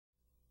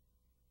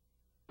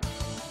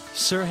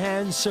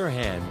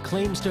Sirhan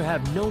claims to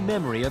have no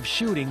memory of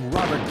shooting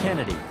Robert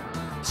Kennedy.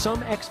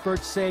 Some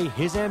experts say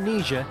his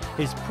amnesia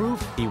is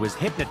proof he was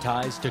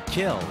hypnotized to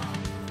kill.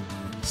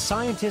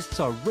 Scientists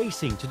are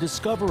racing to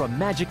discover a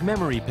magic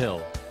memory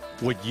pill.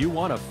 Would you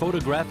want a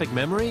photographic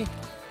memory?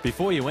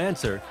 Before you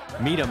answer,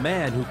 meet a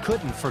man who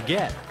couldn't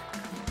forget.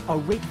 A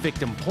rape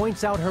victim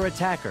points out her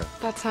attacker.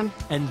 That's him.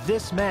 And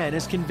this man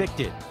is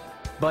convicted.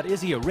 But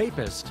is he a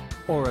rapist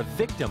or a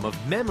victim of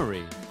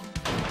memory?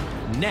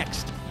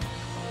 Next.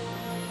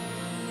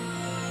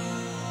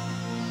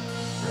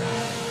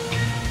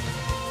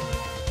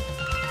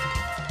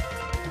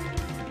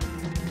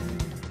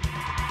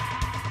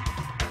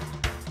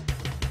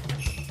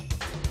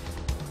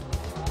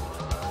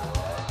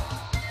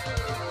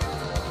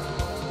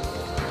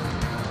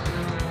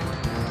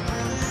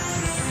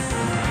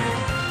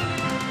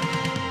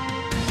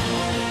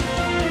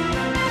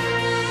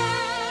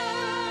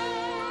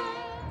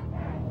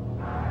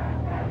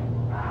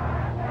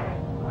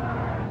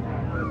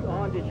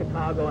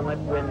 Chicago and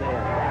let's win there.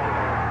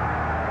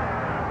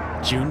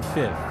 June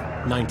 5th,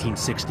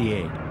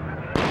 1968.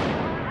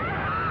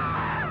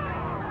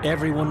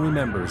 Everyone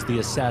remembers the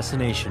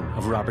assassination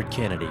of Robert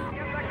Kennedy.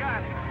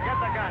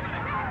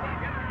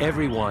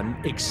 Everyone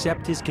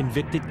except his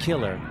convicted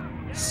killer,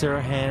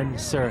 Sirhan.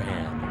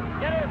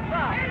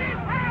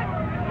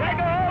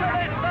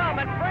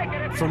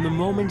 From the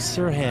moment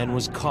Sirhan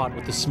was caught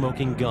with the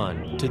smoking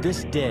gun to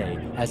this day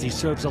as he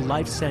serves a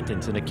life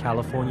sentence in a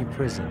California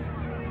prison,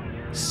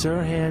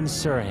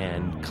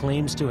 Sirhan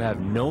claims to have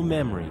no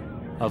memory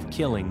of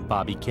killing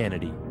Bobby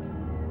Kennedy.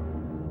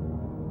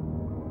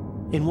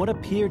 In what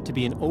appeared to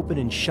be an open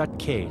and shut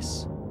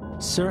case,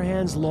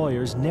 Sirhan's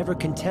lawyers never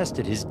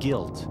contested his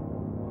guilt.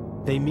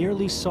 They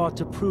merely sought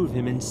to prove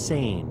him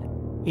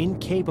insane,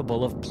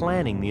 incapable of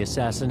planning the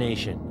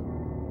assassination.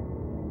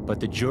 But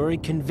the jury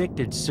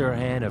convicted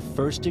Sirhan of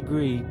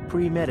first-degree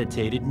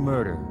premeditated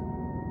murder.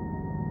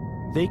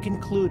 They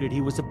concluded he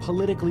was a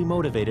politically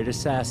motivated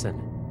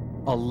assassin,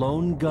 a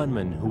lone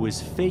gunman who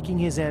was faking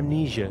his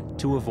amnesia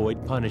to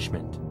avoid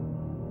punishment.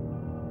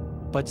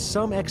 But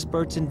some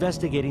experts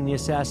investigating the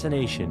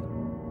assassination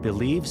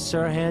believe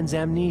Sirhan's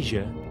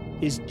amnesia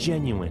is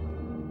genuine.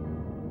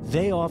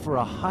 They offer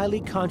a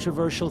highly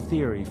controversial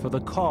theory for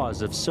the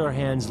cause of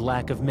Sirhan's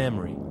lack of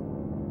memory.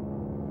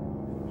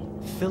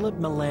 Philip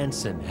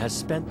Melanson has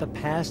spent the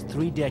past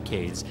 3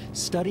 decades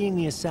studying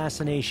the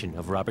assassination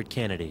of Robert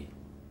Kennedy.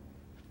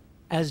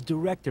 As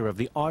director of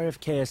the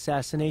RFK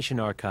Assassination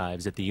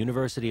Archives at the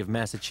University of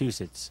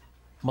Massachusetts,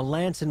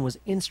 Melanson was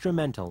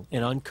instrumental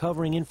in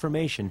uncovering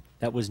information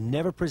that was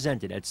never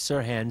presented at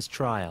Sirhan's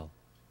trial.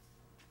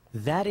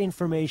 That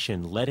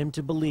information led him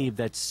to believe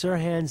that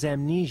Sirhan's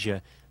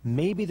amnesia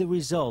may be the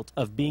result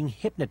of being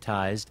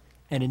hypnotized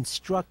and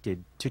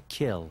instructed to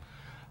kill.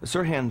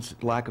 Sirhan's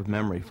lack of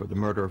memory for the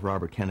murder of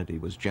Robert Kennedy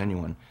was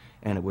genuine,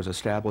 and it was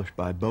established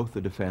by both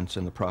the defense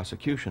and the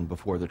prosecution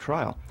before the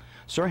trial.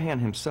 Sirhan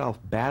himself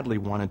badly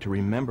wanted to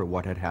remember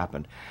what had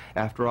happened.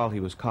 After all, he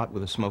was caught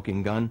with a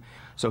smoking gun,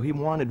 so he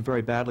wanted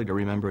very badly to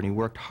remember, and he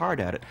worked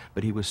hard at it,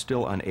 but he was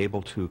still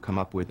unable to come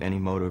up with any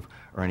motive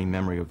or any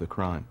memory of the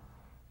crime.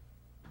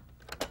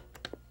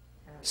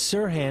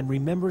 Sirhan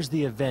remembers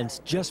the events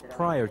just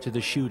prior to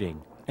the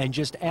shooting and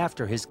just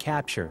after his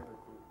capture,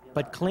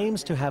 but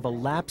claims to have a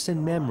lapse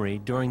in memory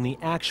during the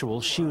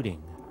actual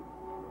shooting.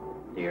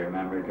 Do you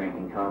remember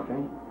drinking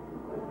coffee?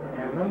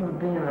 I remember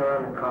being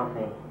around the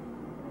coffee.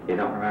 You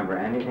don't remember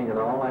anything at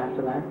all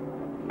after that?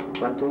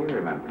 What do you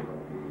remember?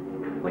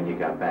 When you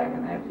got back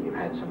and after you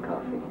had some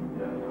coffee?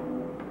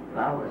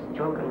 I was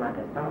choking like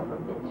a son of a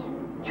bitch.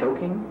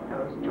 Choking? I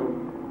was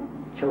choking.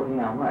 Choking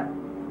on what?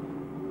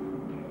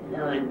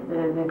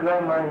 They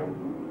grabbed my...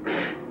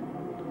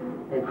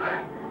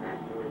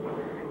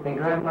 They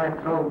grabbed my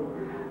throat.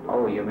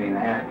 Oh, you mean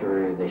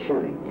after the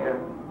shooting? Yeah.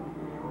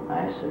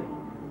 I see.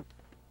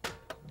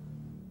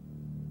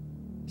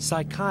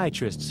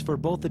 Psychiatrists for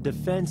both the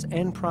defense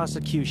and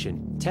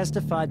prosecution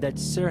testified that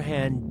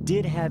Sirhan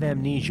did have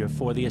amnesia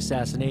for the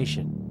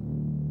assassination.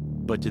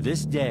 But to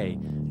this day,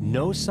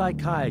 no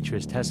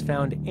psychiatrist has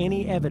found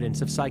any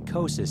evidence of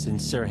psychosis in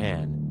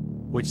Sirhan,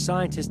 which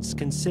scientists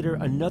consider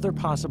another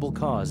possible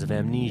cause of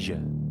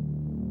amnesia.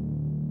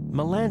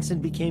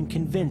 Melanson became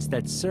convinced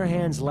that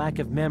Sirhan's lack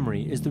of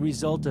memory is the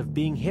result of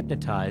being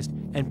hypnotized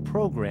and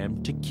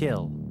programmed to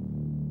kill.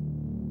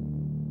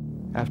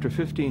 After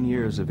 15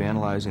 years of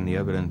analyzing the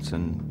evidence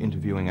and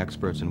interviewing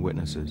experts and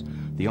witnesses,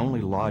 the only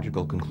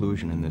logical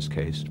conclusion in this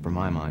case, from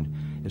my mind,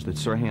 is that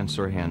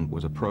Sirhan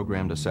was a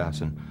programmed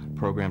assassin,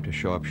 programmed to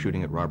show up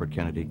shooting at Robert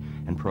Kennedy,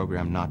 and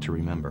programmed not to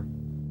remember.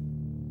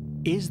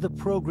 Is the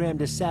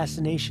programmed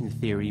assassination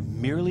theory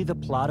merely the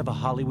plot of a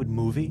Hollywood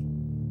movie?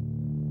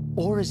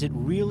 Or is it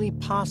really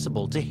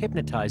possible to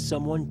hypnotize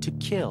someone to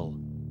kill?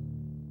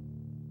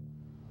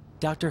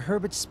 Dr.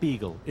 Herbert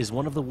Spiegel is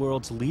one of the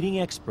world's leading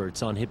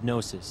experts on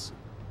hypnosis.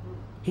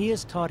 He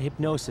has taught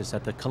hypnosis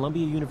at the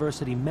Columbia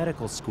University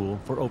Medical School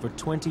for over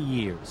 20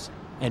 years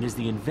and is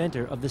the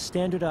inventor of the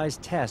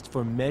standardized test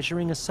for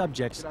measuring a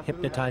subject's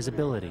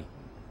hypnotizability.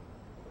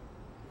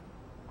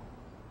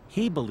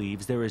 He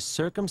believes there is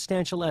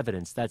circumstantial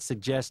evidence that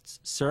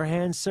suggests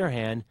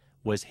Sirhan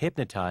was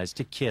hypnotized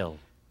to kill.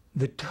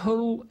 The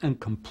total and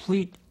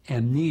complete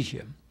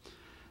amnesia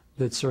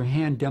that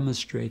Sirhan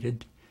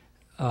demonstrated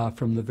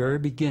from the very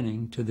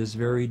beginning to this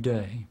very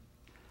day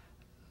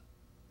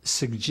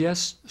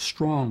suggests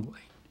strongly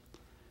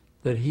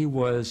that he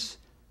was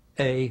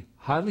A,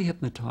 highly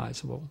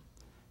hypnotizable,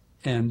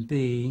 and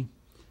B,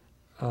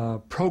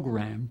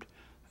 programmed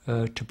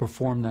to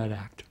perform that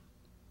act.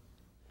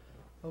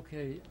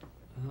 Okay.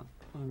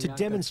 To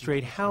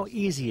demonstrate how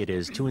easy it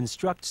is to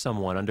instruct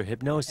someone under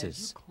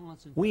hypnosis,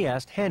 we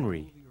asked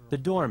Henry, the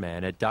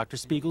doorman at Dr.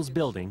 Spiegel's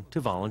building, to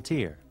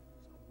volunteer.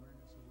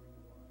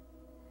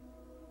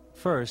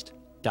 First,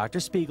 Dr.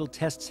 Spiegel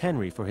tests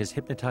Henry for his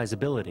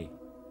hypnotizability.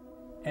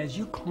 As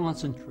you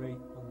concentrate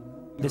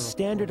on The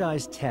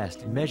standardized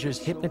test measures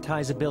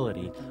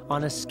hypnotizability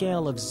on a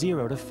scale of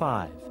 0 to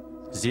 5,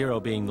 0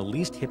 being the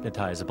least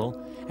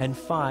hypnotizable and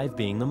 5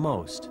 being the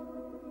most.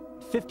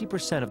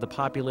 50% of the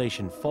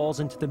population falls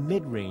into the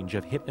mid-range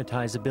of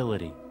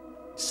hypnotizability,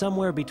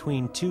 somewhere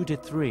between 2 to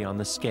 3 on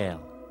the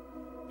scale.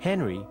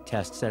 Henry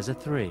tests as a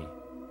 3.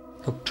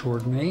 Look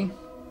toward me.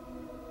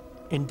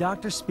 In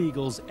Dr.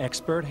 Spiegel's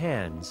expert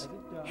hands,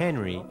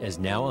 Henry is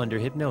now under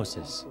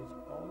hypnosis.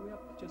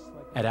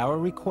 At our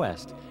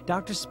request,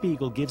 Dr.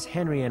 Spiegel gives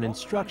Henry an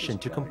instruction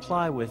to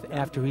comply with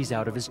after he's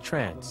out of his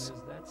trance,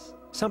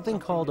 something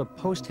called a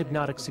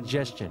post-hypnotic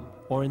suggestion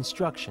or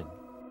instruction.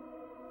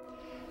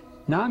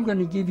 Now I'm going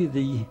to give you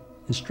the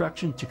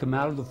instruction to come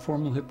out of the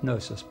formal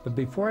hypnosis. But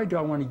before I do,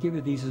 I want to give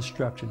you these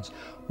instructions.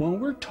 When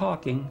we're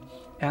talking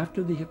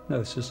after the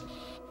hypnosis,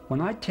 when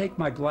I take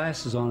my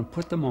glasses on and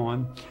put them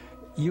on,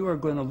 you are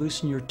going to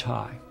loosen your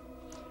tie.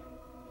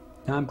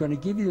 Now I'm going to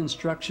give you the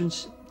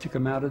instructions to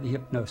come out of the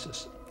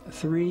hypnosis.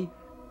 3,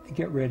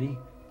 get ready.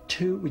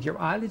 2, with your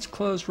eyelids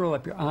closed, roll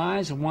up your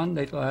eyes, and 1,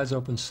 let the eyes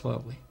open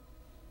slowly.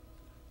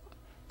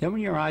 Then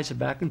when your eyes are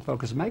back in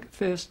focus, make a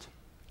fist,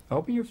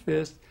 open your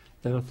fist,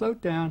 let it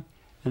float down,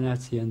 and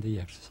that's the end of the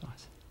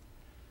exercise.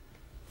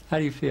 How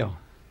do you feel?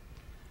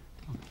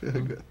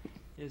 Good.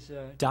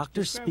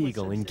 Dr.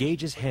 Spiegel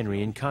engages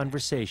Henry in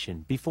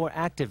conversation before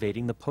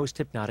activating the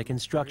post-hypnotic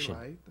instruction,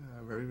 Very light,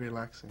 very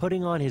relaxing.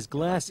 putting on his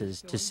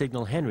glasses to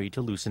signal Henry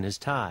to loosen his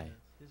tie.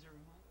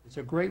 It's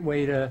a great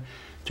way to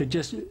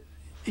just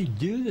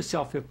do the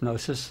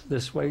self-hypnosis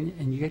this way,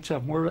 and you get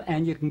yourself more,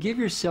 and you can give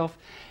yourself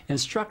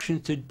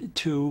instruction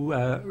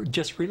to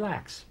just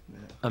relax.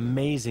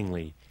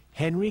 Amazingly,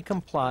 Henry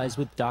complies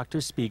with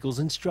Dr. Spiegel's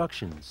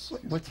instructions.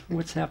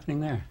 What's happening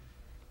there?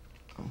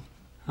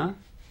 Huh?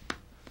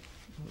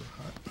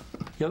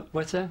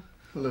 What's that?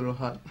 A little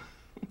hot.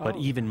 But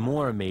even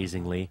more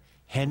amazingly,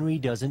 Henry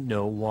doesn't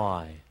know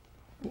why.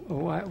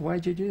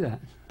 Why'd you do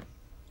that?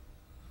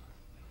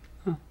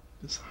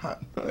 It's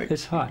hot.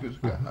 It's hot.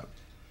 It got hot.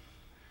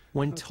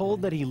 When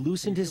told that he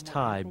loosened his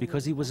tie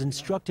because he was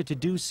instructed to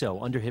do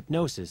so under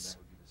hypnosis,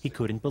 he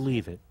couldn't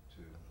believe it.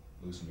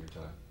 Loosen your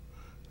tie.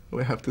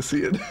 We have to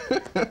see it.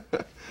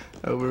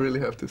 We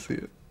really have to see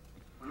it.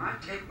 When I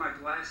take my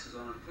glasses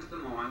on and put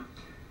them on,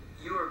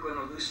 you are going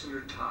to loosen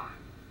your tie.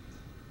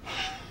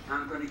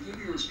 I'm going to give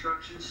you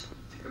instructions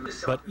to come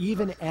to But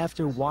even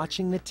after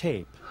watching the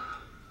tape,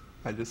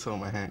 I just saw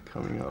my hand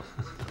coming up.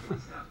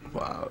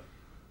 Wow.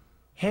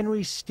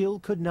 Henry still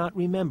could not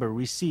remember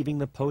receiving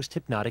the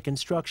post-hypnotic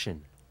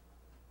instruction.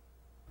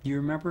 Do you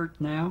remember it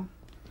now?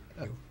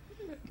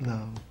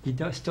 No.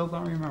 You still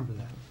don't remember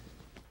that?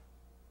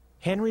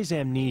 Henry's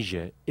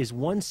amnesia is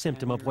one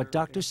symptom of what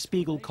Dr.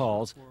 Spiegel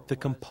calls the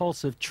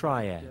compulsive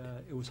triad.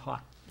 It was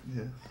hot.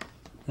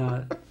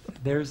 Yeah.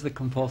 There's the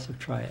compulsive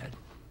triad.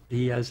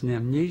 He has an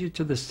amnesia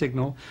to the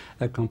signal,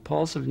 a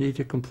compulsive need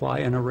to comply,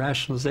 and a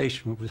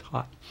rationalization, which was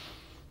hot.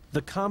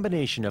 The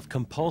combination of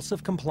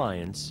compulsive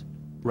compliance,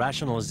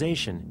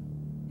 rationalization,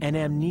 and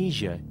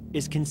amnesia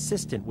is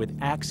consistent with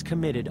acts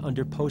committed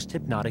under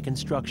post-hypnotic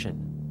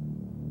instruction.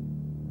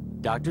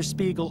 Dr.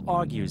 Spiegel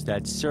argues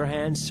that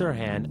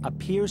Sirhan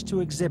appears to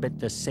exhibit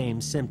the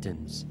same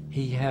symptoms.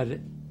 He had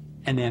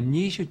an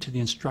amnesia to the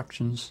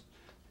instructions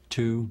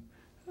to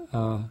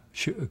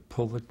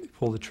pull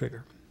the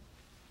trigger.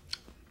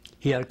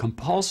 He had a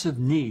compulsive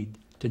need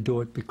to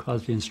do it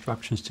because of the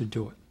instructions to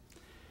do it.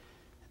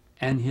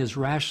 And his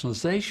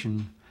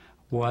rationalization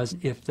was,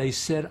 if they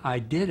said I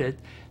did it,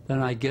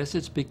 then I guess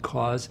it's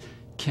because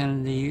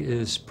Kennedy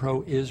is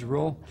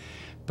pro-Israel.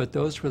 But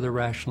those were the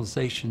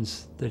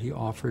rationalizations that he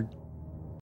offered